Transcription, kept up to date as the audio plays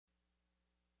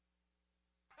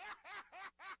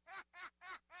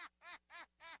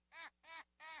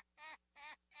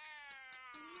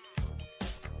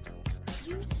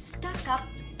You stuck-up,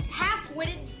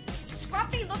 half-witted,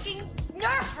 scruffy-looking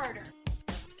nerf herder.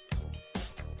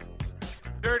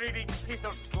 Dirt-eating piece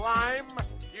of slime,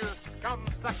 you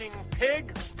scum-sucking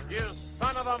pig, you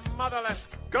son of a motherless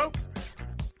goat.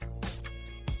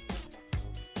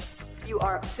 You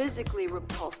are physically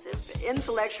repulsive,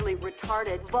 intellectually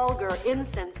retarded, vulgar,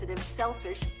 insensitive,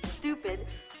 selfish, stupid.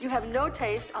 You have no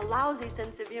taste, a lousy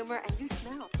sense of humor, and you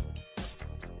smell.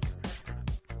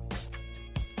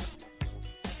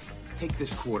 Take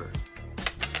this quarter,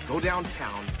 go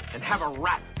downtown, and have a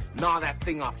rat gnaw that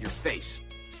thing off your face.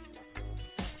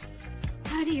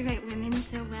 How do you write women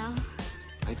so well?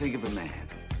 I think of a man,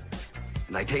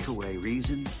 and I take away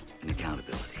reason and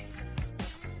accountability.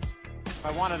 If I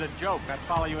wanted a joke, I'd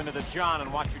follow you into the John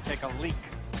and watch you take a leak.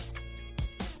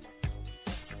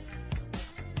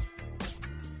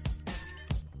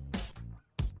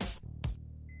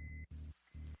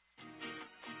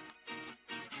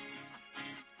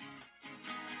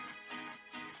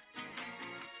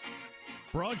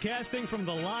 Broadcasting from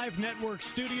the Live Network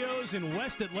studios in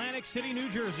West Atlantic City, New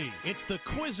Jersey, it's the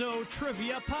Quizzo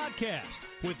Trivia Podcast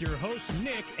with your hosts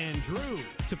Nick and Drew.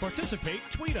 To participate,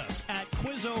 tweet us at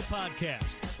Quizzo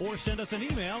Podcast or send us an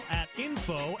email at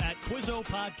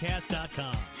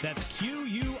info@QuizzoPodcast.com. That's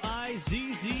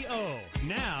QUIZZO.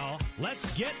 Now,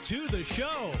 let's get to the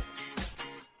show.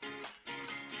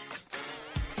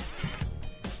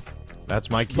 That's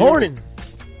my cue. Morning.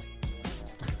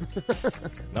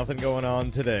 Nothing going on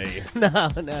today. No. I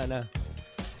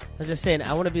was just saying,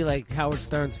 I want to be like Howard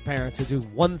Stern's parents who do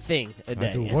one thing a day.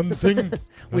 I do one thing.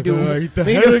 We do. eat the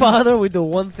Me and your father, we do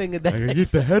one thing a day. I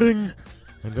eat the herring,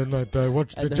 and then I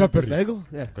watch the Jeopardy.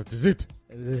 Yeah. That is it.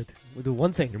 That is it. We do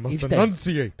one thing You must each day.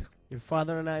 enunciate. Your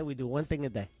father and I, we do one thing a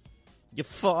day. Your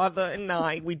father and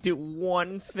I, we do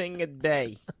one thing a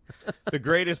day. The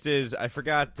greatest is, I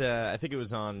forgot, I think it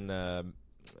was on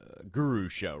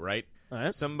Guru's show, right? All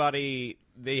right. Somebody,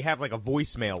 they have like a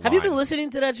voicemail line. Have you been listening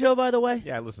to that show, by the way?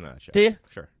 Yeah, I listen to that show. Do you?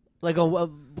 Sure. Like on what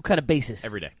kind of basis?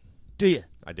 Every day. Do you?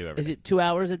 I do every Is day. it 2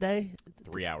 hours a day?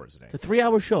 3 hours a day. It's a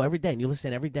 3-hour show every day, and you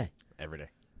listen every day. Every day.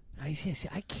 I see.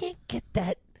 I can't get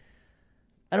that.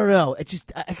 I don't know. It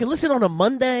just I can listen on a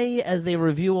Monday as they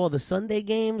review all the Sunday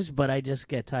games, but I just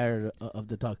get tired of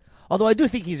the talk. Although I do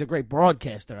think he's a great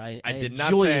broadcaster. I did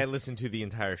not enjoy, say I listen to the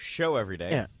entire show every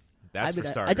day. Yeah. That's for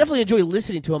starters. I definitely enjoy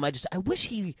listening to him. I wish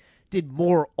he did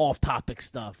more off-topic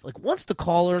stuff. Like once the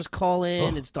callers call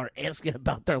in and start asking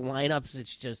about their lineups,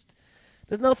 it's just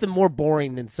there's nothing more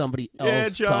boring than somebody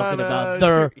else talking about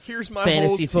their here's my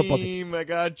fantasy whole football team. I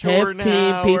got Jordan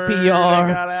Half team, Howard. PPR.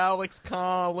 I got Alex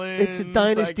Collins. It's a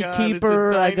dynasty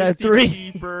keeper. It's a I got dynasty three.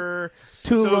 Keeper.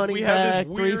 Two so running we have back,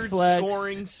 this 3 weird flex.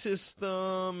 scoring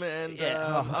system, and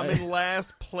Yeah. I'm in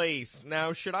last place.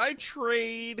 Now, should I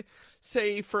trade,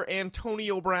 say, for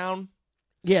Antonio Brown?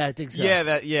 Yeah, I think so.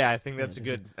 Yeah, I think that's a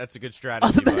good strategy.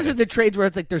 Oh, the best buddy. are the trades where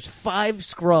it's like there's 5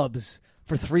 scrubs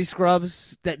for 3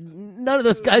 scrubs that none of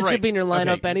those guys Right. should be in your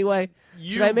lineup Okay. anyway.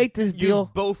 Should I make this deal? You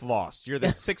both lost. You're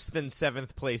the 6th and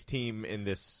 7th place team in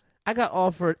this. I got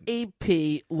offered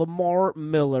AP, Lamar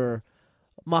Miller,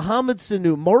 Mohamed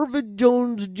Sanu, Marvin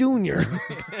Jones Jr.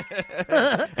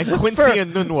 And Quincy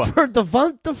Enunwa. For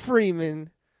Devonta Freeman,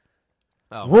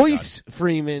 Oh, my Royce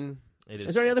Freeman. It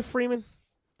Is there any other Freeman?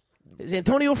 Is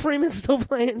Antonio Freeman still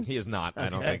playing? He is not. I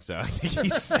don't Okay. think so. I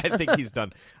think he's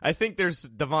done. I think there's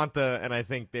Devonta, and I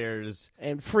think there's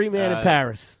And Freeman in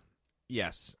Paris.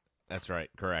 yes, that's right.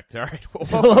 Correct. All right. Well,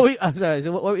 So I'm sorry.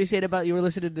 So what were you saying about you were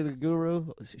listening to the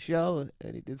Guru show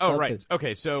and he did something? oh, right.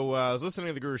 Okay, so I was listening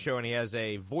to the Guru Show, and he has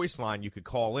a voice line you could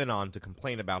call in on to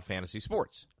complain about fantasy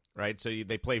sports. Right, so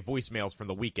they play voicemails from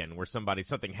the weekend where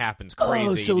something happens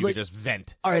crazy, so and you like- can just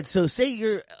vent All right. So say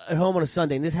you're at home on a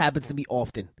Sunday, and this happens to me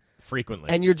often,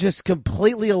 frequently. and you're just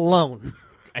completely alone.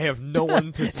 I have no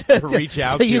one to reach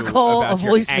out So you to call about a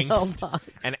your voicemail angst box.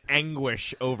 and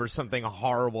anguish over something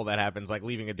horrible that happens, like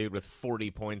leaving a dude with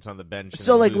 40 points on the bench. And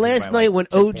So then like losing last by, night when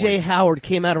 10 O.J. points. Howard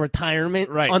came out of retirement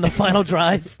Right. on the final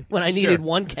drive when I needed Sure.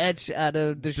 one catch out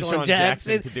of Deshaun Deshaun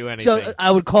Jackson to do anything. So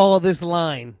I would call this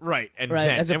line. Right, and Right,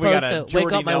 vent. as and we got opposed a to wake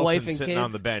Jordy up my Nelson wife and sitting kids.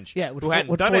 on the bench Yeah, with who hadn't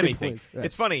 40 done anything. points, right.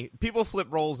 It's funny. People flip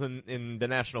roles in the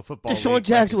National Football Deshaun League.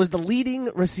 Jackson was the leading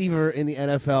receiver in the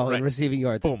NFL in Right. receiving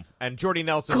yards. Boom. And Jordy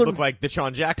Nelson Couldn't- looked like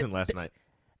Deshaun Jackson last night.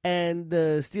 And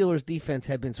the Steelers' defense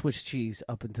had been Swiss cheese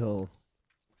up until...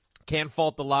 Can't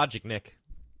fault the logic, Nick.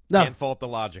 No. Can't fault the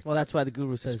logic. Well, that's why the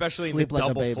Guru says Especially in the sleep like a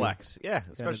double baby. flex. Yeah,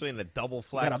 especially in the double You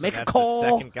flex. gotta make and a that's call, the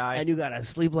second guy. and you gotta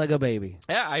sleep like a baby.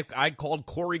 Yeah, I called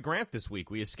Corey Grant this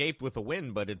week. We escaped with a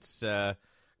win, but it's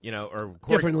or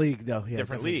different league though. Yeah,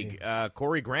 different league.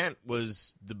 Corey Grant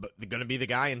was going to be the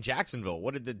guy in Jacksonville.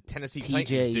 What did the Tennessee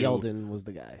Titans T.J. do? Yeldon was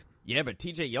the guy. Yeah, but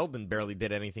T.J. Yeldon barely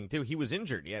did anything too. He was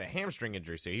injured. He had a hamstring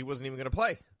injury, so he wasn't even going to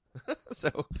play. So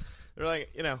they're like,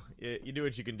 you do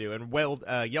what you can do. And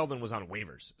Yeldon was on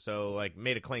waivers, so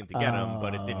made a claim to get him,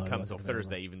 but it didn't come till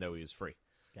Thursday, even though he was free.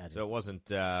 Gotcha. So it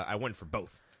wasn't. I went for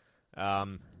both.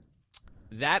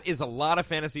 That is a lot of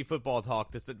fantasy football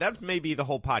talk. That may be the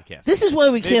whole podcast. This is why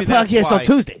we can't podcast on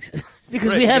Tuesdays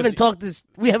because we haven't talked this.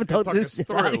 We haven't talked this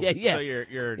through. Yeah. So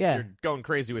you're going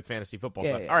crazy with fantasy football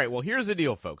stuff. Yeah. All right. Well, here's the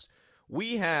deal, folks.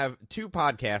 We have 2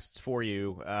 podcasts for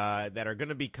you that are going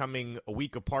to be coming a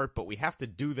week apart, but we have to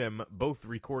do them both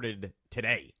recorded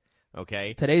today.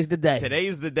 Okay? Today's the day.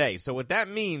 Today's the day. So what that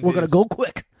means we're going to go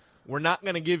quick. We're not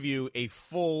going to give you a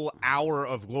full hour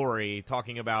of glory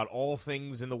talking about all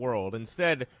things in the world.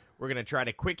 Instead, we're going to try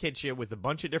to quick hit you with a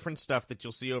bunch of different stuff that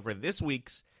you'll see over this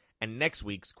week's and next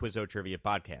week's Quizzo Trivia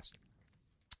podcast.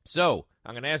 So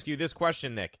I'm going to ask you this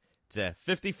question, Nick. It's a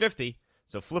 50-50,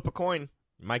 so flip a coin.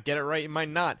 You might get it right, you might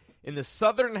not. In the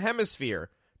southern hemisphere,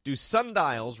 do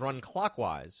sundials run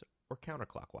clockwise or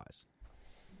counterclockwise?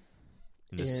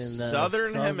 In the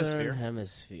southern hemisphere,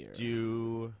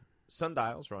 do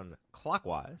sundials run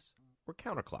clockwise or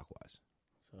counterclockwise?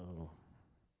 So,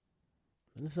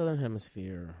 in the southern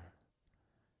hemisphere,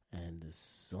 and the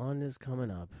sun is coming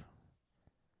up.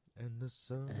 And the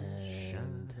sun is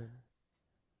shining.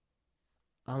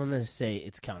 I'm going to say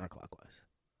it's counterclockwise.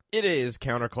 It is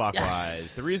counterclockwise.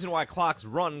 Yes. The reason why clocks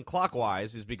run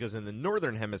clockwise is because in the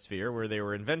northern hemisphere, where they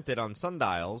were invented on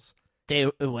sundials,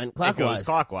 it went clockwise. It goes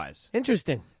clockwise.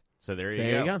 Interesting. So there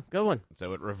you go. Good one.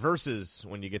 So it reverses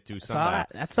when you get to sundial.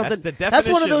 That's something. That's the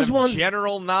definition one of those ones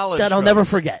general knowledge that I'll never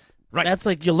forget. Right. That's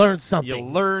like you learn something. You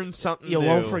learn something. You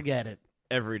won't forget it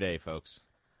every day, folks.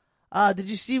 Did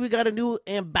you see we got a new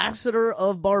ambassador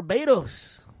of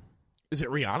Barbados? Is it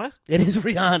Rihanna? It is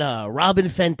Rihanna. Robin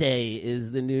Fente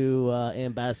is the new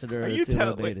ambassador to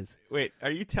Barbados. Wait, are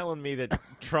you telling me that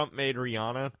Trump made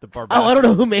Rihanna the Barbados? Oh, I don't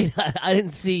know who made that. I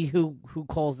didn't see who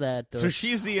calls that. So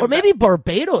she's the... Or maybe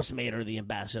Barbados made her the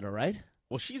ambassador, right?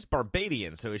 Well, she's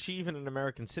Barbadian, so is she even an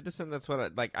American citizen? That's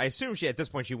what I assume she, at this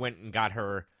point, she went and got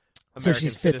her American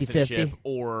citizenship,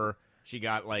 or she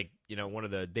got, one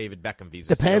of the David Beckham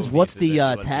visas. Depends what's the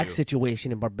tax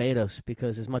situation in Barbados,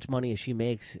 because as much money as she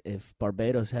makes, if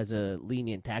Barbados has a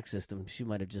lenient tax system, she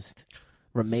might have just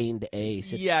remained a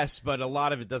citizen. Yes, but a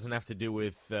lot of it doesn't have to do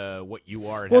with what you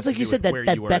are. Well, it's like you said, that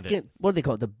Beckham, what do they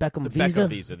call it? The Beckham visa? Beckham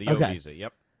visa, the O visa,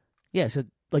 yep. Yeah, so,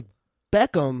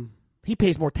 Beckham, he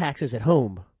pays more taxes at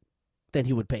home than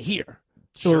he would pay here.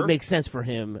 So it makes sense for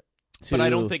him to... But I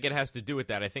don't think it has to do with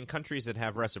that. I think countries that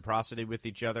have reciprocity with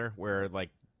each other, where,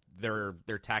 their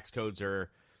tax codes are...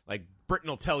 Britain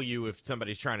will tell you if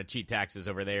somebody's trying to cheat taxes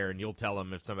over there, and you'll tell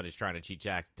them if somebody's trying to cheat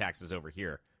taxes over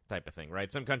here, type of thing,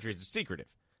 right? Some countries are secretive.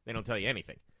 They don't tell you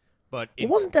anything. But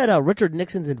wasn't that Richard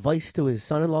Nixon's advice to his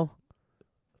son-in-law?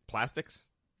 Plastics?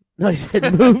 No, he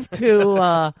said move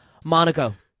to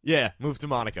Monaco. Yeah, move to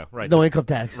Monaco, right. No income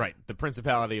tax. Right. The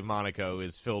Principality of Monaco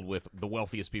is filled with the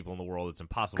wealthiest people in the world. It's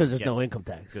impossible because there's no income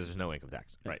tax. Because there's no income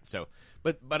tax, right. So,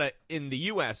 but in the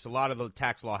U.S., a lot of the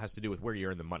tax law has to do with where you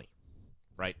earn the money,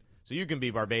 right? So you can be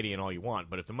Barbadian all you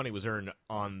want, but if the money was earned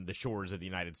on the shores of the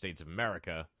United States of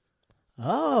America...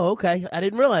 Oh, okay. I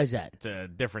didn't realize that. It's a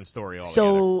different story altogether.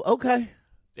 So, okay.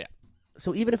 Yeah.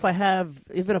 So even if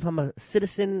I'm a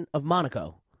citizen of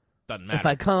Monaco... Doesn't matter. If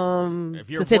I come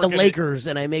to say the Lakers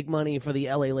and I make money for the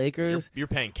L.A. Lakers... You're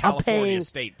paying California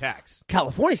state tax.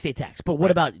 California state tax. But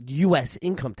what about U.S.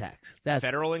 income tax?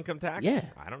 Federal income tax? Yeah.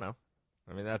 I don't know.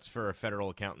 I mean, that's for a federal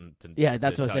accountant to Yeah,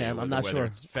 that's to what I'm saying. I'm not whether sure.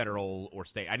 It's federal or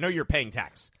state. I know you're paying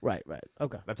tax. Right.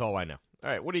 Okay. That's all I know. All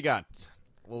right, what do you got?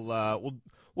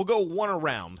 We'll go one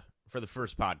around for the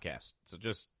first podcast. So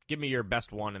just give me your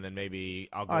best one, and then maybe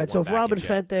I'll go. All right. one So if back Robin at you.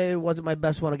 Fente wasn't my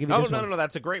best one, I'll give you this one. No,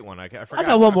 that's a great one. I forgot. I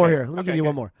got one more here. Let me give you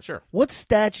one more. Sure. What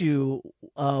statue?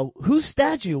 Whose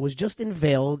statue was just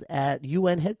unveiled at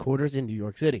UN headquarters in New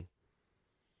York City?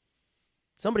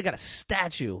 Somebody got a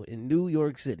statue in New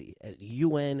York City at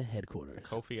UN headquarters.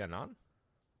 Kofi Annan?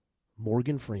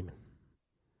 Morgan Freeman.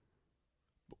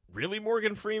 Really,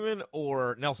 Morgan Freeman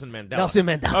or Nelson Mandela? Nelson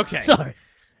Mandela. Okay, sorry.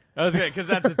 That was good because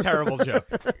that's a terrible joke.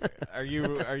 Are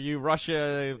you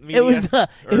Russia media? It was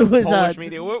Polish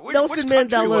media. Nelson which country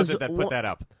Mandela's was it that put that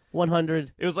up?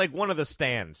 100. It was like one of the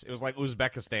stands. It was like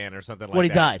Uzbekistan or something like that. When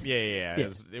he died. Yeah.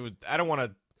 It was. I don't want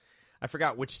to. I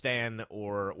forgot which stand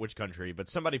or which country, but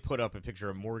somebody put up a picture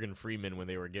of Morgan Freeman when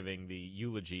they were giving the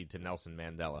eulogy to Nelson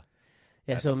Mandela.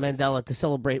 Yeah, so Mandela, to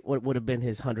celebrate what would have been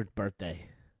his 100th birthday,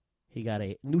 he got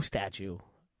a new statue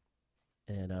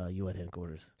and UN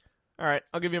headquarters. All right,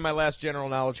 I'll give you my last general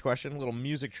knowledge question. A little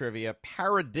music trivia.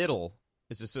 Paradiddle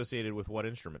is associated with what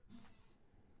instrument?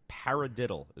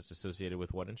 Paradiddle is associated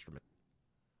with what instrument?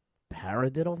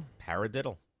 Paradiddle?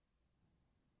 Paradiddle.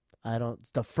 I don't. It's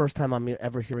the first time I'm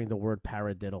ever hearing the word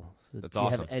paradiddle. That's Do you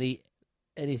awesome. have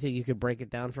anything you could break it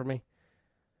down for me?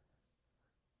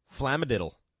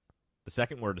 Flamadiddle. The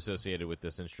second word associated with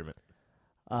this instrument.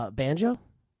 Banjo?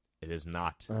 It is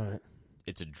not. All right.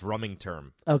 It's a drumming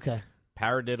term. Okay.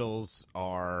 Paradiddles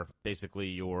are basically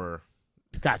your...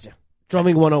 Gotcha.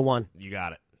 Drumming 101. You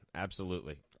got it.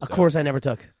 Absolutely. Of course I never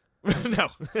took. No.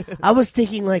 I was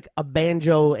thinking like a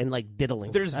banjo and like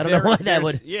diddling. I don't know why that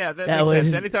would. Yeah, that makes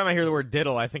sense. Anytime I hear the word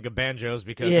diddle, I think of banjos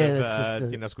because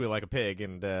of Squeal Like a Pig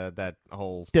and that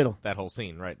whole diddle. That whole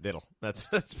scene, right? Diddle. That's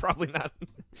probably not.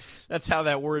 That's how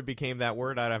that word became that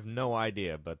word. I have no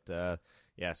idea, but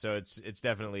yeah. So it's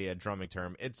definitely a drumming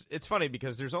term. It's funny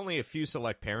because there's only a few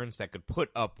select parents that could put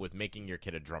up with making your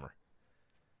kid a drummer.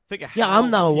 Think of how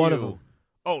I'm not few, one of them.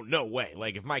 Oh, no way.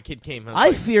 Like, if my kid came home...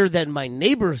 I fear that my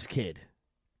neighbor's kid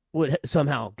would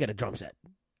somehow get a drum set.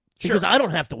 Because I don't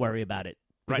have to worry about it.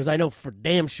 Because I know for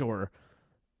damn sure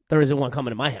there isn't one coming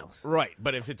to my house. Right,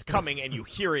 but if it's coming and you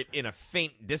hear it in a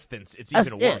faint distance, it's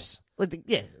even worse. Like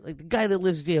the guy that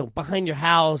lives behind your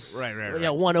house. Right.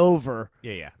 One over.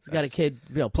 Yeah. He's got a kid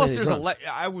playing Plus, the drums.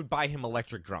 I would buy him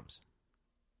electric drums.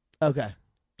 Okay.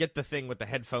 Get the thing with the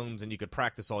headphones and you could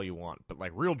practice all you want. But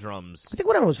like real drums... I think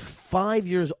when I was 5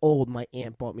 years old, my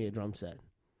aunt bought me a drum set.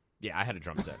 Yeah, I had a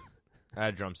drum set. I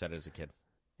had a drum set as a kid.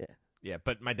 Yeah. Yeah,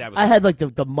 but my dad was... I had like the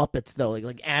Muppets, though.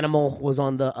 Like Animal was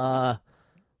on the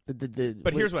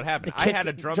But here's what happened. I had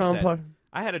a drum set. Part.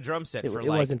 I had a drum set for it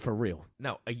wasn't for real.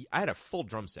 No, I had a full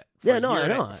drum set. I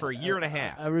know. For a year and a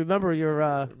half. I remember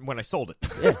your... When I sold it.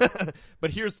 Yeah. But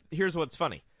here's what's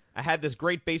funny. I had this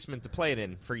great basement to play it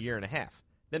in for a year and a half.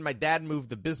 Then my dad moved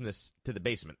the business to the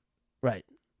basement. Right.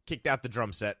 Kicked out the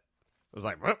drum set. I was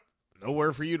like, well,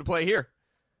 nowhere for you to play here.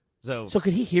 So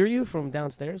could he hear you from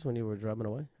downstairs when you were drumming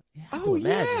away? Yeah,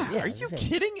 yeah. Are you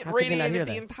kidding? It How could you not hear radiated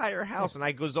the that? entire house, and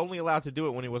I was only allowed to do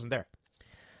it when he wasn't there.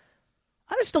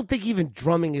 I just don't think even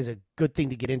drumming is a good thing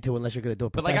to get into unless you're going to do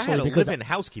it But like I professionally. had a live-in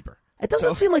housekeeper. It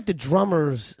doesn't seem like the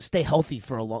drummers stay healthy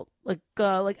for a long... Like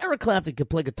Eric Clapton could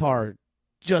play guitar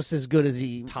just as good as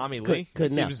he... Tommy Lee?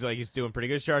 Could now. Seems like he's doing pretty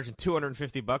good. He's charging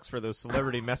 $250 for those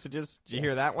celebrity messages. Did you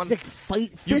hear that one? It's like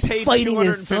you fist paid fighting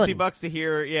his son. $250 to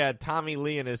hear, Tommy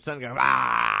Lee and his son go,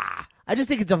 ah! I just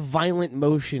think it's a violent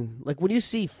motion. Like when you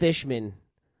see Fishman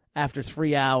after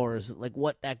 3 hours, like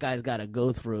what that guy's got to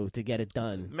go through to get it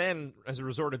done. Man has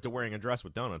resorted to wearing a dress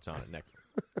with donuts on it, Nick.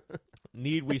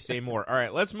 Need we say more? All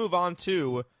right, let's move on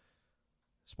to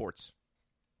sports.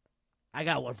 I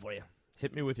got one for you.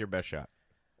 Hit me with your best shot.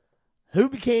 Who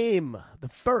became the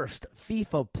first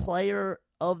FIFA Player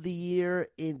of the Year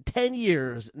in 10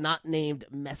 years not named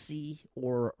Messi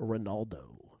or Ronaldo?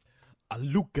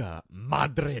 Luka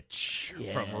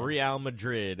Modric from Real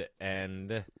Madrid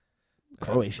and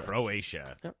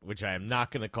Croatia. Yep. Which I am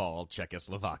not going to call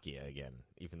Czechoslovakia again,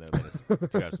 even though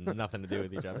that has nothing to do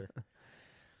with each other.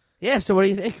 Yeah, so what do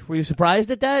you think? Were you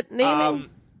surprised at that naming?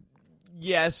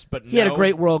 Yes, but he had a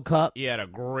great World Cup. He had a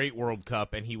great World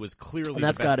Cup, and he was clearly And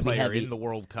that's the best gotta be player heavy. in the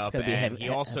World Cup. It's gotta be And heavy- he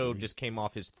also heavy. just came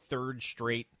off his third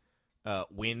straight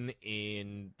win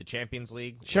in the Champions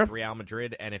League Sure. with Real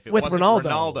Madrid. And if it With wasn't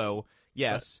Ronaldo.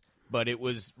 yes, but it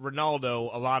was Ronaldo.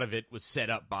 A lot of it was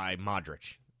set up by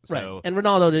Modric. So, Right. And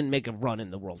Ronaldo didn't make a run in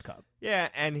the World Cup. yeah,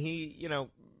 and he,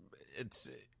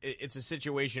 it's a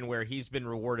situation where he's been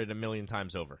rewarded 1,000,000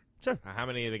 times over. Sure. How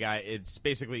many of the guys? It's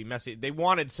basically Messi. They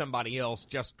wanted somebody else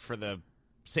just for the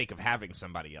sake of having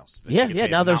somebody else. Yeah. They could say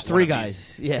Now it's there's not three one of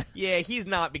guys. these. Yeah. Yeah, he's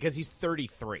not because he's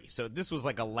 33. So this was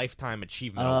like a lifetime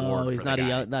achievement award. He's for not the a guy.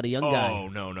 young, not a young guy. Oh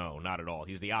no, not at all.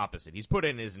 He's the opposite. He's put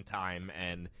in his time,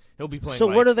 and he'll be playing. So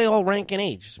like, where do they all rank in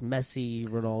age? Messi,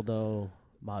 Ronaldo,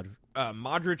 Modric.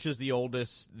 Modric is the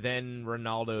oldest, then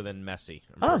Ronaldo, then Messi.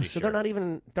 I'm Oh, pretty so sure. they're not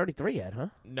even 33 yet, huh?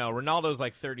 No, Ronaldo's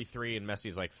like 33 and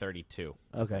Messi's like 32.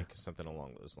 Okay. I think, something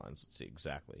along those lines. Let's see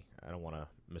exactly. I don't want to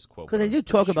misquote. Because but they I'm do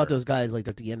pretty talk about sure. those guys like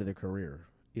at the end of their career,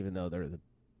 even though they're the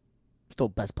still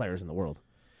best players in the world.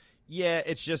 Yeah,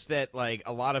 it's just that like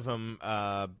a lot of them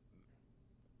have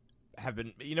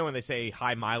been. When they say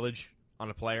high mileage on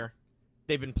a player,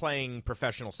 they've been playing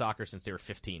professional soccer since they were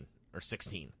 15 or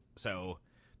 16. So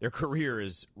their career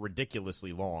is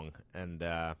ridiculously long, and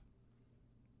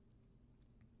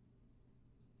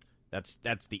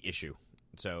that's the issue.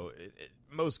 So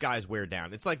most guys wear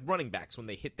down. It's like running backs when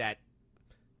they hit that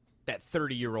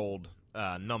 30-year-old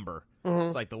number. Mm-hmm.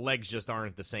 It's like the legs just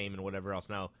aren't the same and whatever else.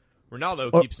 Now,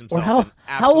 Ronaldo keeps himself.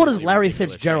 How old is absolutely Larry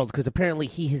ridiculous Fitzgerald? Because apparently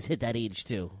he has hit that age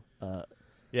too.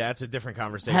 Yeah, that's a different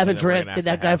conversation. Haven't that we're gonna drafted have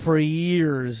that to guy have. for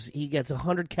years. He gets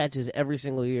 100 catches every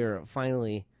single year.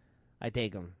 Finally, I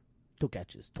take him. 2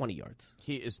 catches, 20 yards.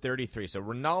 He is 33. So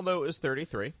Ronaldo is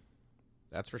 33.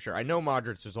 That's for sure. I know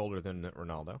Modric is older than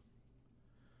Ronaldo.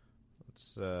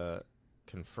 Let's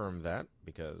confirm that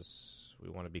because we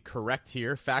want to be correct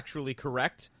here, factually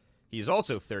correct. He's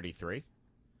also 33.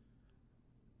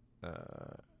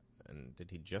 And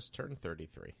did he just turn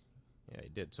 33? Yeah, he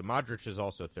did. So Modric is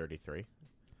also 33.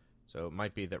 So it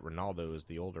might be that Ronaldo is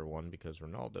the older one because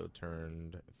Ronaldo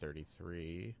turned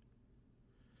 33.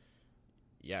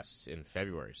 Yes, in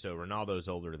February. So Ronaldo's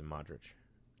older than Modric.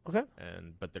 Okay.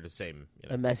 But they're the same. You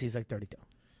know. And Messi's like 32.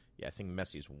 Yeah, I think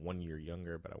Messi's 1 year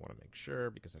younger, but I want to make sure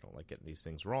because I don't like getting these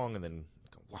things wrong and then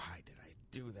go, why did I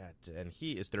do that? And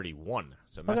he is 31.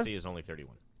 So Messi is only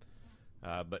 31.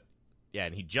 But yeah,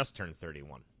 and he just turned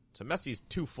 31. So Messi's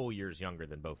 2 full years younger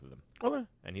than both of them. Okay.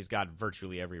 And he's got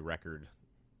virtually every record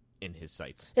in his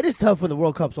sights. It is tough when the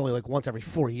World Cup's only like once every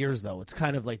 4 years, though. It's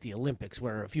kind of like the Olympics,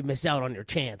 where if you miss out on your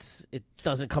chance, it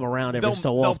doesn't come around every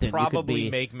so often. They'll probably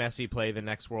make Messi play the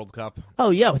next World Cup. Oh,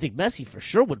 yeah, I think Messi for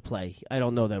sure would play. I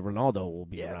don't know that Ronaldo will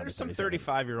be around. Yeah, there's some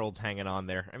 35-year-olds hanging on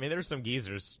there. I mean, there's some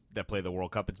geezers that play the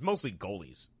World Cup. It's mostly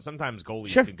goalies. Sometimes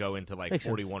goalies can go into like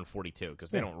 41, 42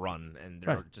 because they don't run, and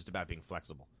they're just about being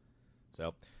flexible.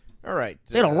 So, all right.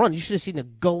 They don't run. You should have seen the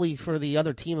goalie for the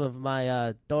other team of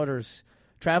my daughter's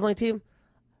traveling team.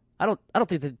 I don't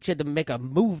think that she had to make a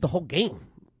move the whole game.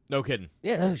 No kidding.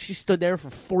 Yeah, she stood there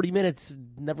for 40 minutes.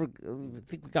 Never, I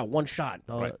think we got one shot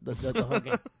the whole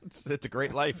game. It's a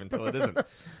great life until it isn't.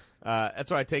 That's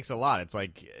why it takes a lot. It's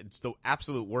like it's the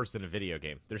absolute worst in a video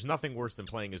game. There's nothing worse than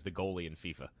playing as the goalie in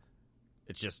FIFA.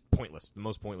 It's just pointless. The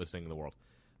most pointless thing in the world.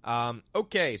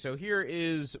 Okay, so here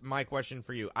is my question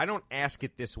for you. I don't ask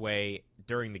it this way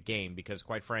during the game because,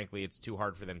 quite frankly, it's too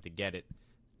hard for them to get it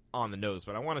on the nose,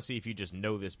 but I want to see if you just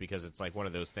know this because it's like one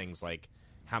of those things like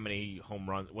how many home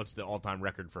runs, what's the all-time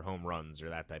record for home runs or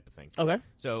that type of thing. Okay.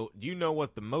 So do you know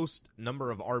what the most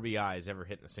number of RBIs ever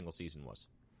hit in a single season was?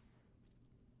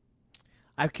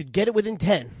 I could get it within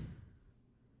 10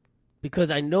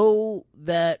 because I know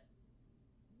that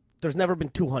there's never been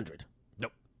 200.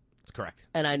 Nope. That's correct.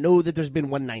 And I know that there's been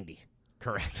 190.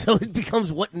 Correct. So it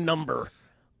becomes what number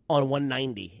on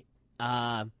 190?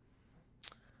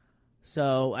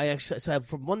 So I have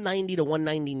from 190 to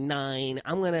 199.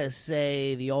 I'm gonna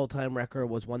say the all-time record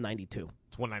was 192.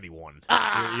 It's 191.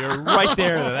 You're right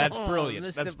there. That's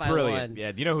brilliant. That's brilliant. One.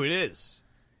 Yeah. Do you know who it is?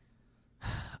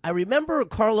 I remember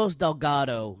Carlos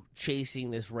Delgado chasing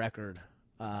this record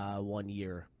 1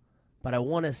 year, but I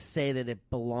want to say that it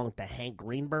belonged to Hank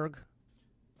Greenberg.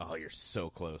 Oh, you're so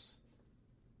close.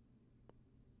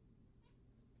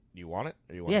 You want it?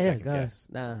 Or you want a second guess?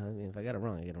 Nah, I mean, if I got it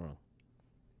wrong, I get it wrong.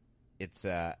 It's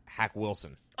Hack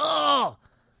Wilson. Oh!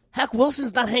 Hack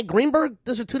Wilson's not Hank Greenberg?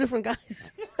 Those are two different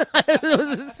guys. I didn't know it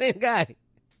was the same guy.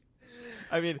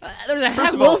 I mean, there's a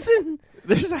Hack Wilson?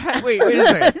 There's a Hack. Wait a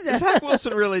second. Is Hack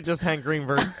Wilson really just Hank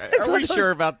Greenberg? Are we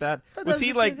sure about that? Was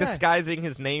he like disguising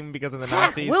his name because of the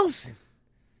Nazis? Hack Wilson?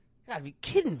 You gotta be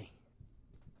kidding me.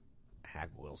 Hack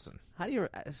Wilson. How do you?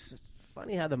 It's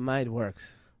funny how the mind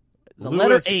works. The Louis,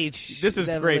 letter H. This is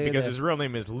great because his real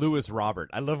name is Louis Robert.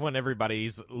 I love when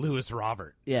everybody's Louis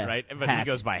Robert. Yeah. Right? But Hack. he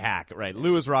goes by Hack. Right.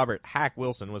 Louis Robert Hack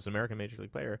Wilson was an American Major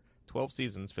League player. 12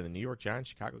 seasons for the New York Giants,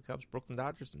 Chicago Cubs, Brooklyn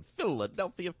Dodgers, and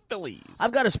Philadelphia Phillies.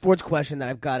 I've got a sports question that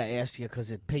I've got to ask you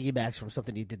because it piggybacks from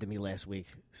something you did to me last week.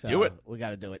 So do it. We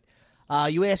got to do it.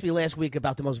 You asked me last week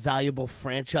about the most valuable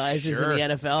franchises in the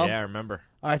NFL. Yeah, I remember.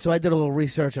 All right, so I did a little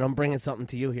research, and I'm bringing something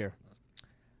to you here.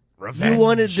 Revenge. You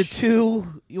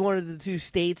wanted the two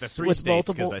states the three with states,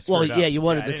 multiple. I screwed up. Yeah, you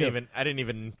wanted the two. I didn't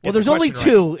even. Well, there's only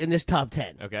two in this top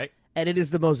 10. Okay. And it is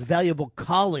the most valuable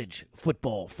college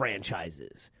football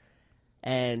franchises.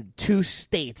 And 2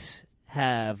 states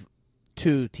have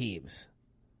 2 teams.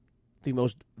 The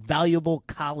most valuable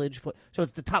college football. So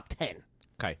it's the top 10.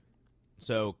 Okay.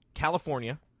 So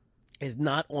California is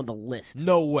not on the list.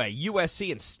 No way.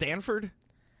 USC and Stanford?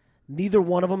 Neither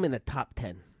one of them in the top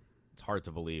 10. It's hard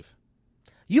to believe.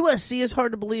 USC is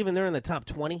hard to believe, and they're in the top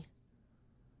 20.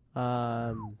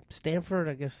 Stanford,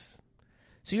 I guess.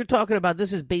 So you're talking about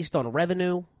this is based on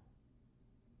revenue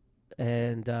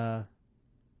and,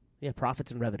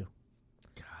 profits and revenue.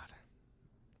 God.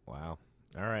 Wow.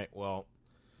 All right. Well,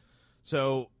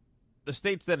 so the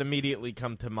states that immediately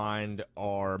come to mind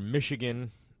are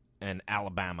Michigan and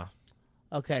Alabama.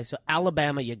 Okay, so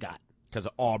Alabama you got. Because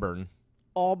of Auburn.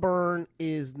 Auburn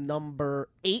is number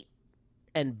 8,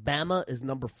 and Bama is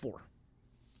number 4.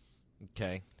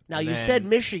 Okay. Now, And you then- said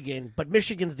Michigan, but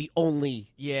Michigan's the only.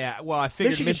 Yeah, well, I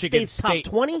figured Michigan State's top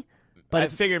 20, but I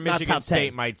it's figured not Michigan top State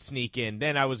 10. might sneak in.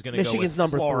 Then I was going to go with Michigan's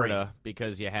number Florida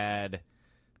because you had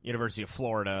University of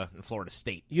Florida and Florida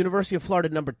State. University of Florida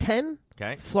number 10.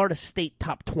 Okay. Florida State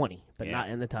top 20, but Yeah. not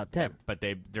in the top 10. But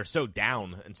they're so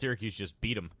down, and Syracuse just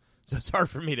beat them. So it's hard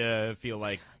for me to feel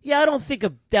like Yeah, I don't think a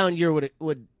down year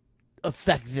would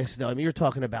affect this, though. I mean, you're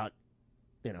talking about,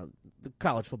 the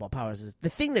college football powers. The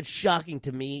thing that's shocking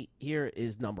to me here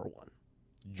is number one.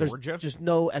 Georgia. There's just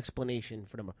no explanation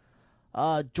for number.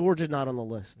 Georgia's not on the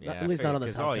list. Yeah, At least not on the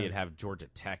because top 10. you'd have Georgia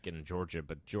Tech and Georgia,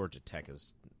 but Georgia Tech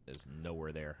is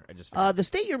nowhere there. I just The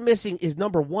state you're missing is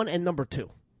number 1 and number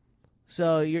 2.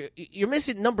 So you're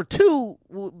missing number 2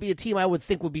 would be a team I would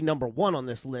think would be number 1 on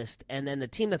this list, and then the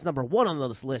team that's number 1 on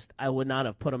this list, I would not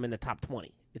have put them in the top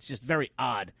 20. It's just very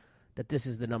odd that this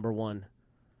is the number 1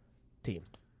 team.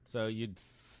 So you'd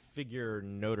figure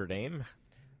Notre Dame.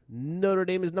 Notre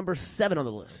Dame is number 7 on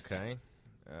the list. Okay.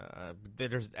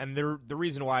 The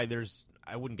reason why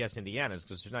I wouldn't guess Indiana is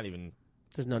because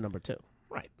There's no number 2.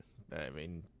 Right. I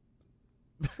mean,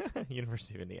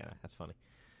 University of Indiana. That's funny.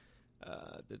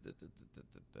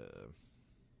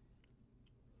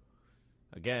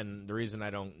 Again, the reason I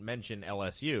don't mention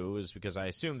LSU is because I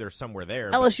assume they're somewhere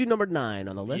there. LSU number 9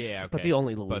 on the list, Yeah, okay. but the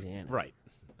only Louisiana. Right.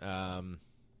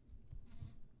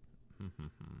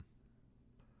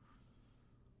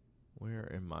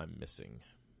 Where am I missing?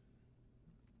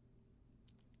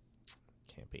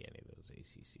 Can't be any of those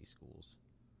ACC schools.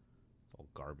 It's all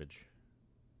garbage.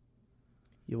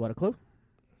 You want a clue?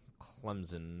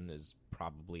 Clemson is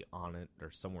probably on it or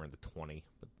somewhere in the 20.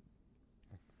 But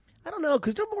I don't know,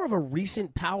 because they're more of a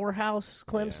recent powerhouse,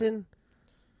 Clemson.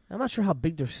 I'm not sure how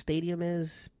big their stadium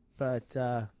is, but...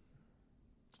 well,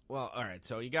 all right,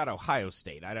 so you got Ohio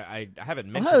State. I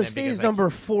haven't mentioned Ohio them State because is number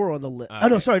 4 on the list. Oh,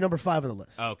 no, sorry, number 5 on the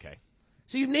list. Okay.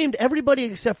 So you've named everybody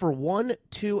except for 1,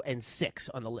 2, and 6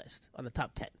 on the list, on the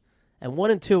top 10. And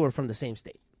 1 and 2 are from the same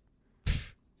state.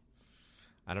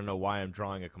 I don't know why I'm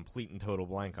drawing a complete and total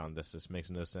blank on this. This makes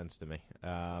no sense to me.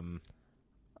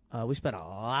 We spent a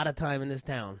lot of time in this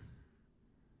town.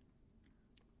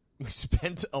 We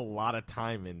spent a lot of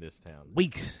time in this town.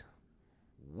 Weeks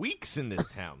in this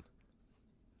town.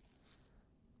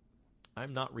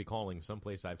 I'm not recalling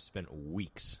someplace I've spent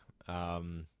weeks.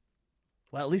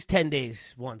 Well, at least 10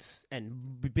 days once,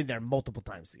 and we've been there multiple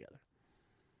times together.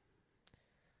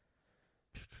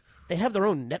 They have their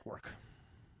own network.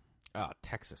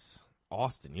 Texas.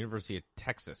 Austin, University of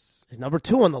Texas. Is number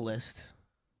 2 on the list.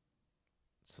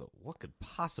 So what could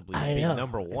possibly I be know.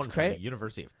 number 1 It's from the great.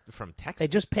 University from Texas? They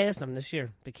just passed them this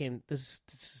year. This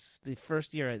is the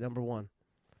first year at number 1.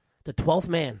 The 12th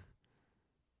man.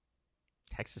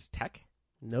 Texas Tech?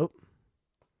 Nope.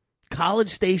 College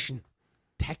Station.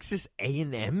 Texas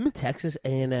A&M? Texas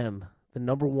A&M. The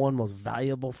number 1 most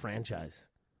valuable franchise.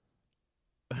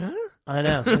 Huh? I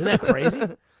know. Isn't that crazy?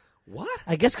 What?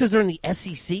 I guess because they're in the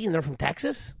SEC and they're from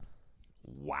Texas.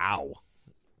 Wow.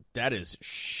 That is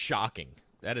shocking.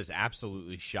 That is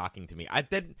absolutely shocking to me.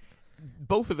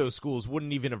 Both of those schools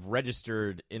wouldn't even have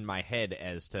registered in my head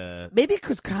as to... Maybe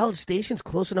because College Station's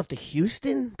close enough to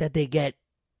Houston that they get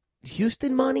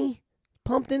Houston money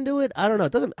pumped into it. I don't know.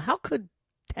 It doesn't. How could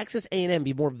Texas A&M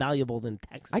be more valuable than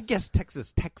Texas? I guess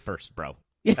Texas Tech first, bro.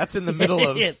 That's in the middle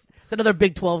of... It's another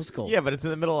Big 12 school. Yeah, but it's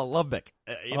in the middle of Lubbock.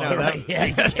 Right. Yeah,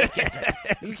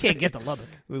 you can't get to Lubbock.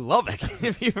 Lubbock.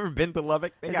 Have you ever been to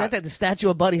Lubbock? Is that the statue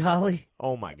of Buddy Holly?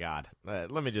 Oh, my God.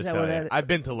 Let me just that tell what you. that- I've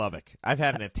been to Lubbock. I've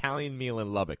had an Italian meal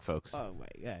in Lubbock, folks. Oh, my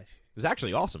gosh. It was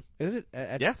actually awesome. Is it?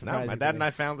 That's Yeah, no, surprising my to dad me. and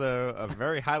I found a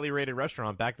very highly rated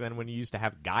restaurant back then when you used to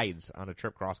have guides on a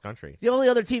trip cross country. The only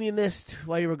other team you missed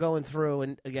while you were going through,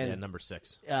 and again, Yeah, number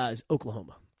 6. is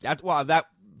Oklahoma. That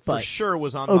for But sure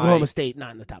was on Oklahoma State, not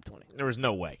in the top 20. There was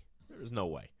no way.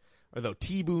 Although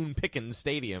T-Boone Pickens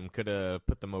Stadium could have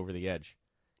put them over the edge.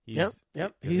 Yep.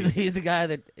 He's the guy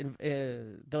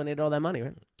that donated all that money,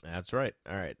 right? That's right.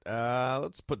 All right.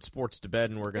 Let's put sports to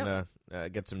bed, and we're going to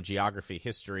get some geography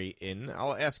history in.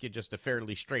 I'll ask you just a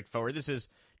fairly straightforward. This is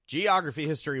Geography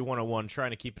History 101,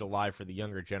 trying to keep it alive for the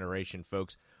younger generation,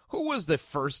 folks. Who was the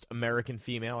first American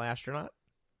female astronaut?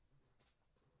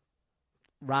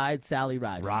 Ride, Sally,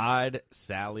 ride. Ride,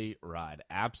 Sally, ride.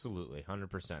 Absolutely,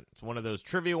 100%. It's one of those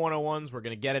Trivia 101s. We're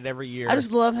going to get it every year. I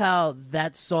just love how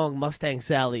that song, Mustang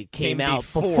Sally, came out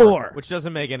before. Which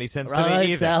doesn't make any sense to me Ride,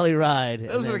 either. Sally, ride. Those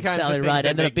And are the then kinds Sally of things ride that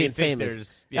ended make up being me think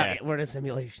famous. Yeah. We're in a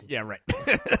simulation. Yeah, right.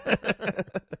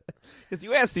 Because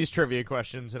you ask these trivia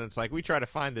questions, and it's like, we try to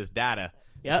find this data.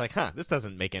 Yep. It's like, this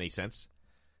doesn't make any sense.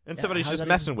 And Yeah, somebody's how's just that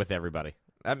messing with everybody.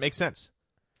 That makes sense.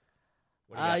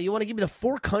 You want to give me the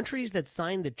 4 countries that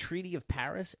signed the Treaty of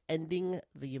Paris ending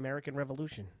the American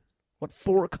Revolution? What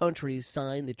 4 countries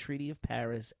signed the Treaty of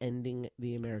Paris ending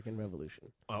the American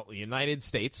Revolution? Well, the United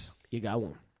States. You got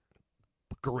 1.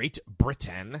 Great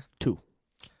Britain. 2.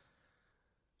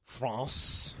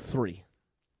 France. 3.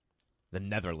 The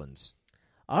Netherlands.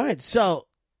 All right, so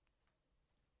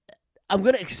I'm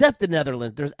going to accept the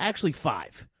Netherlands. There's actually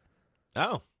 5.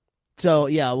 Oh. So,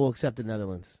 yeah, we'll accept the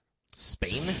Netherlands.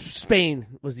 Spain? Spain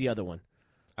was the other one.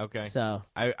 Okay. So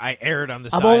I erred on the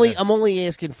side. I'm only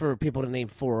asking for people to name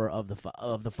 4 of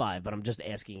the 5, but I'm just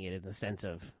asking it in the sense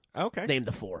of name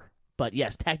the 4. But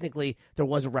yes, technically there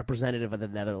was a representative of the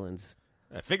Netherlands.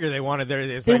 I figure they wanted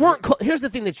They weren't. Here's the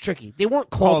thing that's tricky. They weren't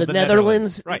called the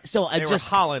Netherlands, right? So they were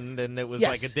Holland, and it was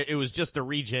it was just a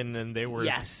region, and they were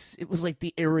it was like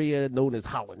the area known as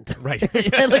Holland, right?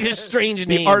 It had like a strange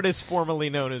name. The artist formerly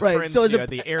known as Prince, So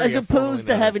the area as opposed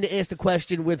to having to ask the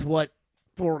question with what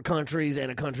 4 countries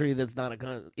and a country that's not a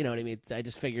country, you know what I mean? I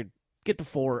just figured get the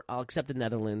 4. I'll accept the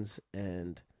Netherlands,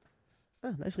 and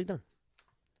nicely done.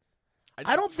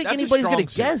 I don't think anybody's going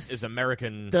to guess is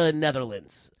American the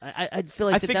Netherlands. I feel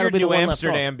like I figured be the New one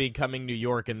Amsterdam becoming New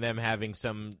York and them having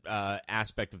some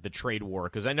aspect of the trade war,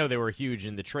 because I know they were huge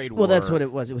in the trade war. Well, that's what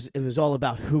it was. It was all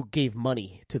about who gave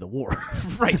money to the war,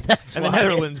 right? That's and why. the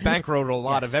Netherlands bankrolled a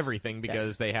lot of everything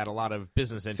because they had a lot of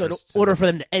business interests. So in order for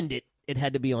them to end it, it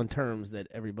had to be on terms that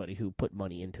everybody who put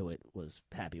money into it was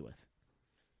happy with.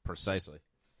 Precisely.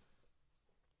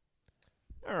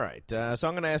 All right, so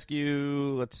I'm going to ask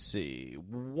you, let's see,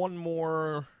 one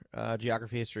more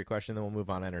geography history question, then we'll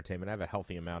move on to entertainment. I have a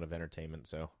healthy amount of entertainment,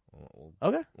 so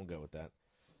we'll go with that.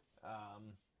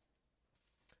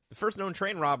 The first known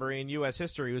train robbery in U.S.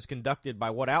 history was conducted by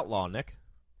what outlaw, Nick?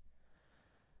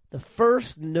 The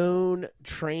first known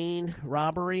train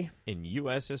robbery in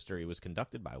U.S. history was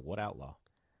conducted by what outlaw?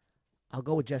 I'll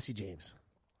go with Jesse James.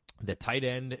 The tight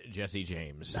end, Jesse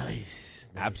James. Nice.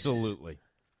 Absolutely.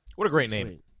 What a great name.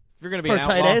 If you're going to be for an a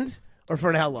tight outlaw, end or for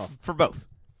an outlaw? For both.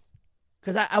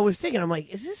 Because I was thinking, I'm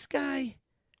like, is this guy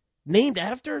named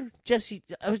after Jesse?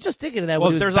 I was just thinking of that. Well,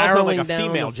 when he was there's also like a barreling down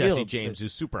female the Jesse field. James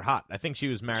who's super hot. I think she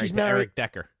was married She's to married- Eric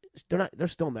Decker. They're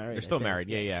still married. They're still I think. married.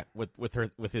 Yeah.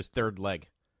 With his third leg.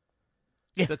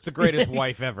 Yeah. That's the greatest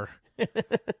wife ever.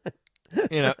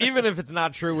 Even if it's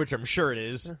not true, which I'm sure it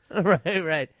is.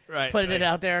 Right. Putting it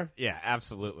out there. Yeah,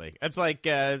 absolutely. It's like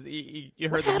you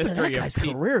heard What the happened mystery to that guy's of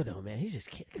Pete. career, though, man. He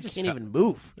just can't even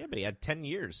move. Yeah, but he had 10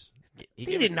 years.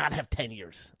 He did not have 10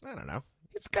 years. I don't know.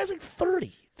 This guy's like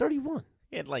 30, 31.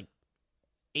 He had like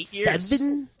 8 years.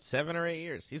 7 or 8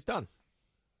 years. He's done.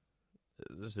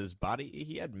 This is his body.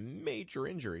 He had major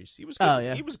injuries. He was good. Oh,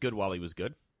 yeah. He was good while he was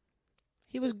good.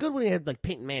 He was good when he had like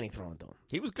Peyton Manning throwing to him.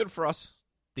 He was good for us.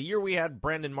 The year we had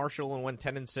Brandon Marshall and went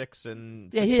 10-6,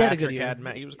 and yeah, Fitzpatrick he had a good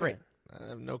year. he was great.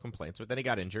 No complaints. But then he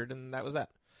got injured, and that was that.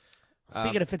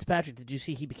 Speaking of Fitzpatrick, did you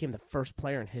see he became the first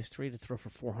player in history to throw for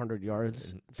 400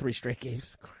 yards in 3 straight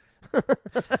games?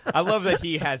 I love that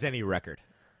he has any record.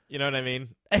 You know what I mean?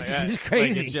 It's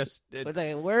crazy.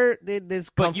 Where did this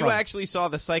come from? But you actually saw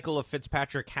the cycle of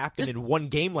Fitzpatrick happen in one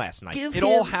game last night. It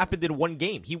all happened in one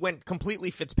game. He went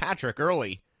completely Fitzpatrick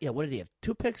early. Yeah, what did he have?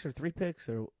 2 picks or 3 picks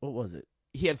or what was it?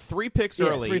 He had 3 picks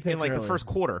early 3 picks in like early. the first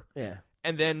quarter. Yeah.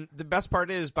 And then the best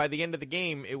part is, by the end of the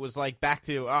game, it was like back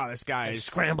to, this guy is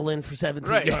scrambling for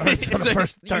 17 right. yards on the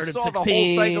first third You saw and 16. the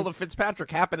whole cycle of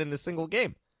Fitzpatrick happen in a single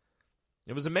game.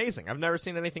 It was amazing. I've never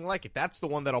seen anything like it. That's the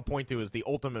one that I'll point to as the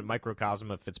ultimate microcosm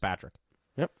of Fitzpatrick.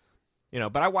 Yep.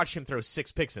 But I watched him throw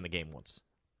 6 picks in a game once.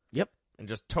 Yep. And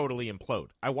just totally implode.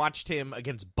 I watched him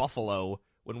against Buffalo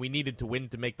when we needed to win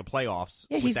to make the playoffs.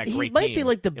 Yeah, with that he great might team be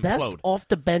like the implode. best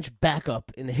off-the-bench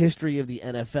backup in the history of the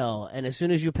NFL. And as soon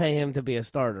as you pay him to be a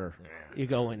starter, you're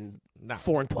going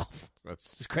 4-12.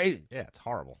 That's just crazy. Yeah, it's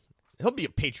horrible. He'll be a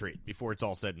Patriot before it's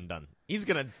all said and done. He's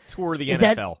going to tour the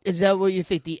NFL. NFL. Is that where you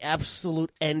think the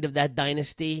absolute end of that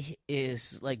dynasty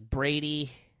is? Like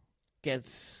Brady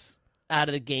gets out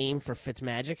of the game for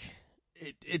Fitzmagic?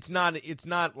 It's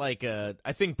not like a.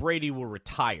 I think Brady will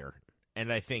retire,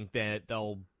 and I think that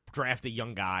they'll draft a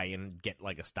young guy and get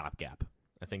like a stopgap.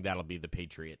 I think that'll be the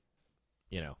Patriot.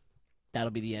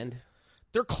 That'll be the end.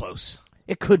 They're close.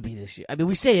 It could be this year. I mean,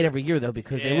 we say it every year though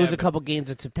because they lose a couple games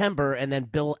in September, and then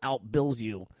Bill outbills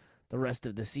you the rest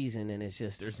of the season, and it's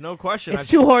just there's no question. It's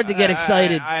too hard to get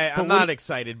excited. I'm not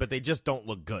excited, but they just don't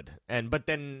look good. But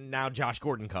then now Josh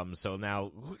Gordon comes, so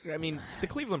now the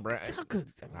Cleveland Browns.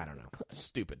 I don't know,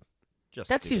 stupid. Just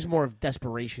that seems more of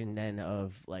desperation than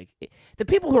of like the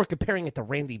people who are comparing it to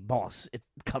Randy Moss.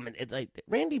 It's like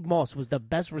Randy Moss was the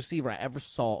best receiver I ever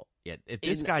saw. Yeah, if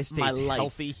this guy stays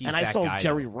healthy, he's and that I saw guy,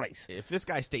 Jerry though. Rice. If this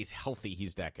guy stays healthy,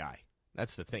 he's that guy.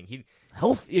 That's the thing.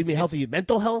 Healthy? You mean healthy?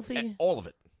 Mental healthy? All of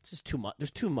it. It's just too much.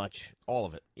 There's too much. All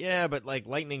of it. Yeah, but like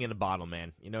lightning in a bottle,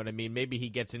 man. You know what I mean? Maybe he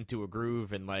gets into a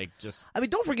groove and like just. I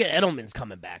mean, don't forget Edelman's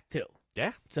coming back too.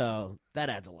 Yeah. So that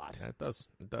adds a lot. Yeah, it does.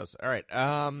 It does. All right.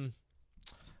 All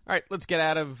right. Let's get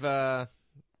out of.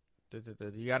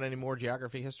 You got any more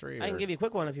geography history? I can give you a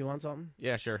quick one if you want something.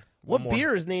 Yeah, sure. What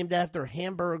beer is named after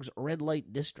Hamburg's red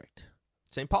light district?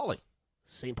 St. Pauli.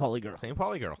 St. Pauli girl. St.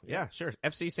 Pauli girl. Yeah, sure.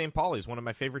 FC St. Pauli is one of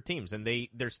my favorite teams, and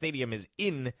their stadium is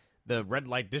in the red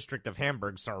light district of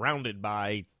Hamburg, surrounded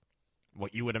by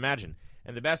what you would imagine.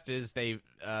 And the best is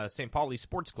St. Pauli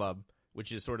Sports Club,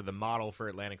 which is sort of the model for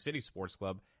Atlantic City Sports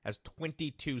Club, has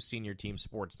 22 senior team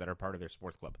sports that are part of their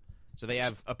sports club. So they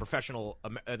have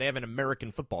they have an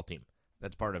American football team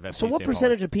that's part of FC So what St.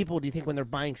 percentage Pauli. of people do you think when they're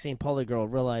buying St. Pauli girl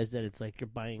realize that it's like you're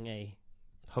buying a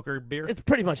hooker beer? It's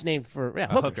pretty much named for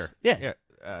hookers. Hooker. Yeah.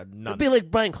 None. It'd be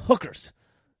like buying hookers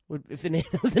if the name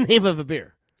that was the name of a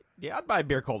beer. Yeah, I'd buy a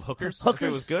beer called Hookers. Hookers? If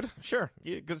it was good. Sure,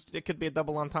 because it could be a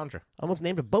double entendre. I almost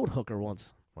named a boat hooker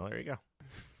once. Well, there you go.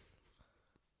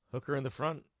 Hooker in the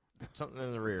front, something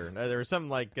in the rear. There was some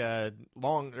like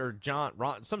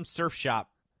some surf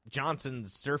shop,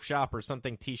 Johnson's Surf Shop or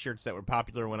something T-shirts that were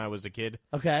popular when I was a kid.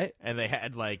 Okay. And they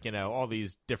had like all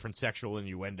these different sexual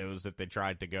innuendos that they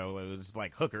tried to go. It was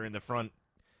like hooker in the front,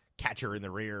 catcher in the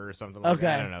rear, or something like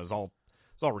that. I don't know. It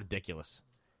was all ridiculous.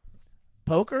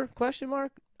 Poker? Question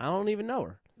mark? I don't even know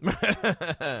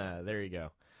her. There you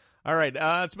go. All right,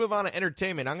 let's move on to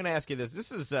entertainment. I'm going to ask you this.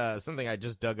 This is something I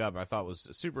just dug up. I thought was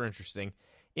super interesting.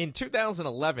 In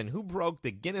 2011, who broke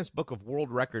the Guinness Book of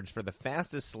World Records for the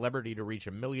fastest celebrity to reach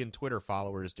 1 million Twitter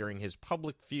followers during his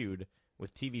public feud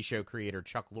with TV show creator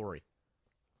Chuck Lorre?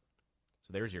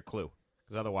 So there's your clue.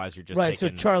 Because otherwise you're just right.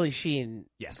 taking... So Charlie Sheen.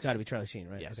 Yes, it's got to be Charlie Sheen,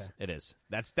 right? Yes, okay. It is.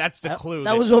 That's the clue.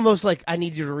 That was almost like I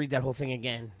need you to read that whole thing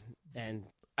again, and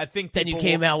I think then you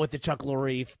came out with the Chuck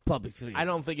Lorre public feud. I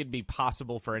don't think it'd be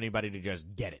possible for anybody to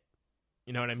just get it.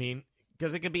 You know what I mean?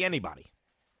 Because it could be anybody.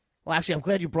 Well, actually, I'm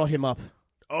glad you brought him up.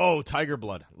 Oh, Tiger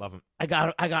Blood. Love him. I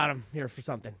got him here for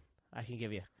something I can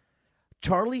give you.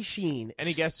 Charlie Sheen.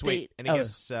 Any guess?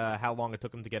 Guess how long it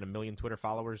took him to get 1 million Twitter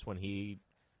followers when he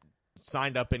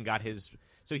signed up and got his?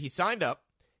 So he signed up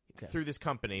through this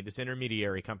company, this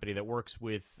intermediary company that works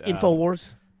with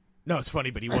InfoWars. No, it's funny,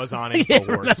 but he was on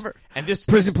InfoWars. Yeah, and this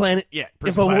Prison Planet. Yeah,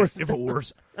 Prison InfoWars. Planet,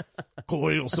 InfoWars.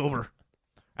 Colloidal Silver.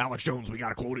 Alex Jones, we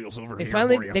got a colloidal silver They here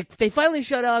finally for you. they finally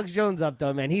shut Alex Jones up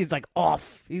though, man. He's like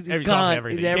off. He's He's gone. off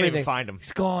everything. He's You can't everything. even find him.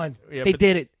 He's gone. Yeah, they but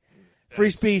did it.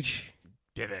 Free speech.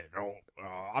 Did it? Oh,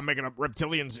 I'm making up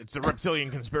reptilians. It's a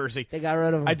reptilian conspiracy. They got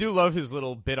rid of him. I do love his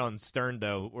little bit on Stern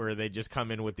though, where they just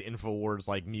come in with the InfoWars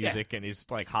like music and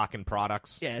he's like hawking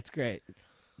products. Yeah, it's great.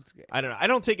 It's great. I don't know. I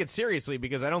don't take it seriously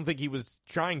because I don't think he was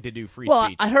trying to do free Well,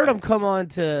 speech. I heard him come on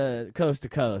to Coast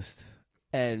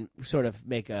and sort of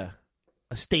make a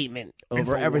statement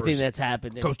over InfoWars. everything that's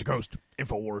happened. Coast to Coast,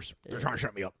 InfoWars. They're trying to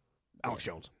shut me up. Alex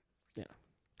Jones. Yeah,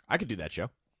 I could do that show.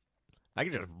 I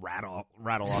could just rattle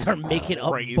off. start some making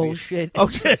up crazy bullshit. Oh,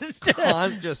 just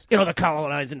just the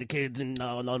colonizing the kids and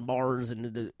on bars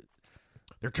and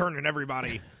they're turning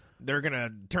everybody. They're gonna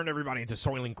turn everybody into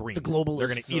Soylent Green. The globalists. They're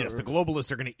gonna eat us. The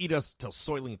globalists are gonna eat us till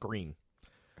Soylent Green.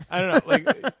 I don't know. Like,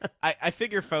 I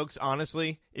figure, folks.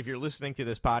 Honestly, if you're listening to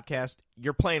this podcast,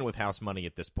 you're playing with house money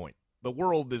at this point. The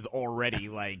world is already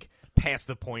like past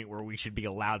the point where we should be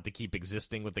allowed to keep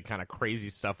existing with the kind of crazy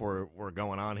stuff we're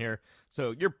going on here.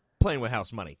 So you're playing with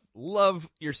house money. Love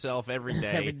yourself every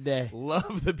day. Every day.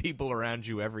 Love the people around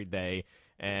you every day,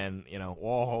 and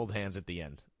all hold hands at the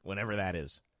end, whenever that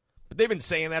is. But they've been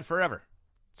saying that forever.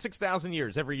 6,000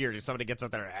 years. Every year somebody gets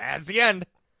up there, that's the end.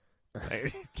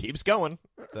 It keeps going.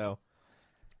 So,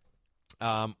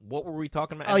 what were we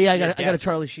talking about? Oh, yeah, I got a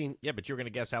Charlie Sheen. Yeah, but you were going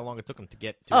to guess how long it took him to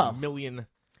get to 1 million.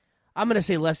 I'm going to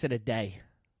say less than a day.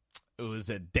 It was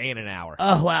a day and an hour.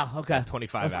 Oh, wow. Okay.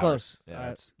 25 That's hours. Close.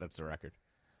 Yeah, that's the record.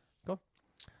 Cool.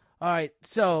 All right.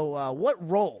 So, what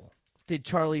role did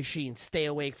Charlie Sheen stay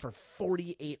awake for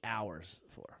 48 hours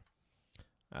for?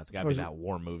 It's got to be that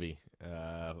war movie.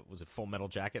 Was it Full Metal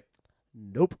Jacket?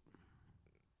 Nope.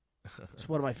 It's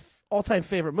one of my all-time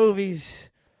favorite movies.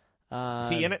 Is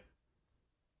he in it?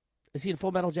 Is he in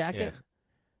Full Metal Jacket?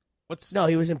 Yeah. No,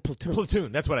 he was in Platoon.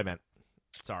 Platoon, that's what I meant.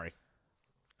 Sorry.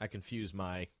 I confused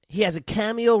my... He has a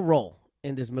cameo role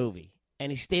in this movie,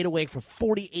 and he stayed awake for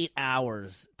 48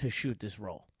 hours to shoot this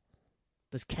role.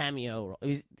 This cameo role. He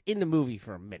was in the movie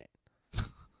for a minute.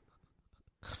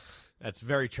 That's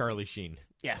very Charlie Sheen.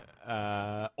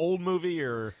 Yeah. Old movie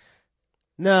or?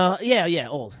 No, yeah,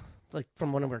 old. Like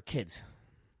from when we were kids.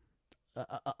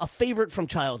 A favorite from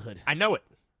childhood. I know it.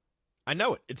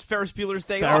 It's Ferris Bueller's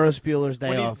Day Off. Ferris Bueller's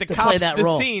Day Off. The to cops, play that the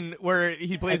role. scene where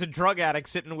he plays a drug addict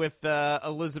sitting with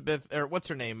Elizabeth, or what's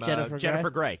her name? Jennifer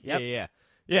Grey. Yep.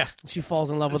 Yeah. She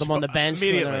falls in love with him on the bench when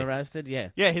immediately. they're arrested. Yeah.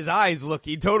 Yeah, his eyes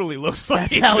he totally looks like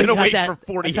That's he's how he been got awake that. for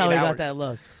 48 That's how he hours. got that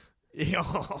look.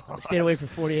 Stayed away for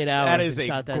 48 hours. That is and a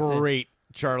shot that great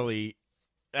Charlie.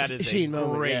 That is Sheen a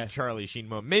moment, great yeah. Charlie Sheen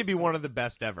moment. Maybe one of the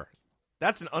best ever.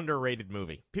 That's an underrated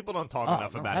movie. People don't talk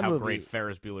enough about how great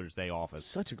Ferris Bueller's Day Off is.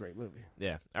 Such a great movie.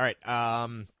 Yeah. All right.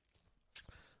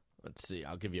 Let's see.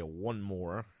 I'll give you one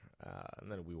more,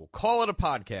 and then we will call it a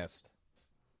podcast.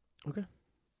 Okay.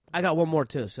 I got one more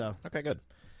too. So okay, good.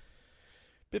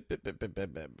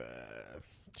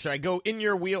 Should I go in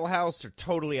your wheelhouse or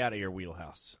totally out of your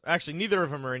wheelhouse? Actually, neither of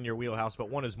them are in your wheelhouse, but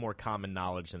one is more common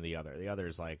knowledge than the other. The other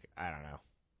is like, I don't know.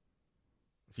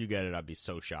 If you get it, I'd be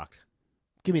so shocked.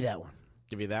 Give me that one.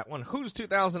 Give you that one. Whose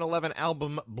 2011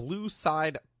 album Blue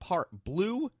Slide Park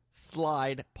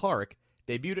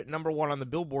debuted at number 1 on the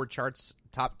Billboard charts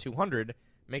top 200,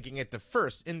 making it the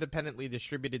first independently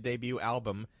distributed debut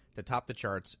album to top the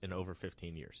charts in over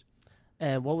 15 years.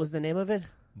 And what was the name of it?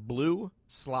 Blue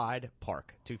Slide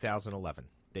Park, 2011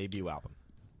 debut album.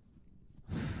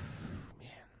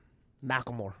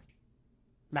 Macklemore.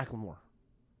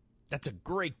 That's a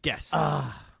great guess.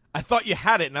 I thought you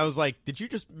had it, and I was like, did you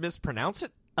just mispronounce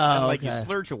it? Okay. You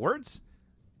slurred your words?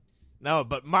 No,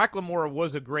 but Macklemore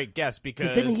was a great guess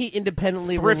because didn't he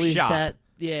independently Thrift release Shop. that?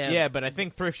 Yeah, but I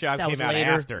think Thrift Shop That came was out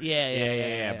later. after.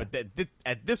 Yeah. But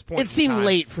at this point, It seemed in time,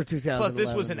 late for 2011. Plus,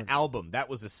 this was an album. That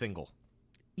was a single.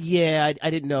 Yeah, I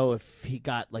didn't know if he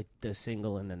got like the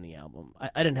single and then the album.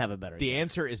 I didn't have a better. The guess.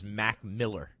 answer is Mac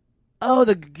Miller. Oh,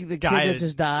 the kid Guy that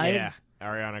just died. Yeah,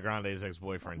 Ariana Grande's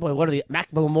ex-boyfriend. Boy, what are the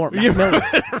Macklemore? Miller.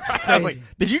 I was like,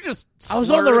 did you just? I was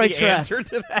on the right the track. Answer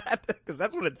to that because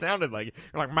that's what it sounded like.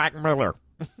 You're like Mac Miller.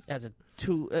 That's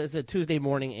it's a Tuesday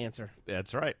morning answer.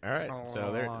 That's right. All right.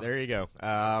 So there you go.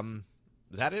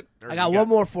 Is that it? Or I got one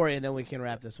more for you, and then we can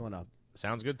wrap this one up.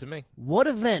 Sounds good to me. What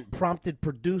event prompted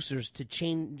producers to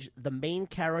change the main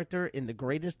character in The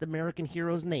Greatest American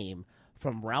Hero's name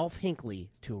from Ralph Hinckley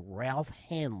to Ralph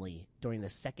Hanley during the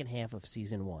second half of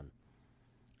season 1?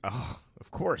 Oh,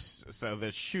 of course. So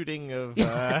the shooting of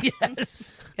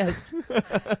yes.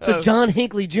 So John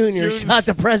Hinckley Jr. shot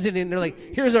the president. They're like,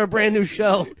 "Here's our brand new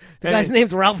show. The guy's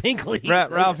name's Ralph Hinckley."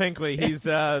 Ralph Hinckley. He's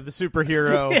the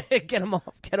superhero. Get him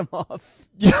off.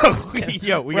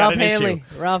 Yo, we got an issue.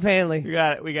 Ralph Hanley. We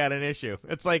got an issue.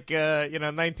 It's like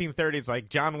 1930s, like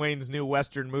John Wayne's new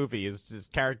Western movie. His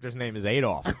character's name is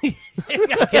Adolf.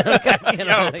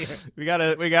 We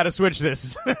gotta switch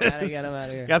this. Gotta get him out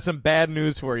of here. Got some bad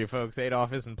news for you, folks.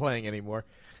 Adolf isn't playing anymore.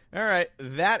 All right,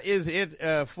 that is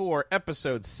it for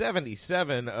episode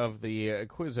 77 of the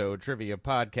Quizzo Trivia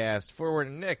Podcast. For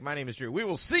Nick, my name is Drew. We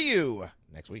will see you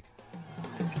next week.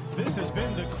 This has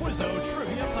been the Quizzo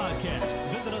Trivia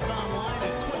Podcast. Visit us online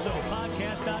at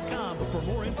QuizzoPodcast.com for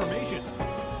more information.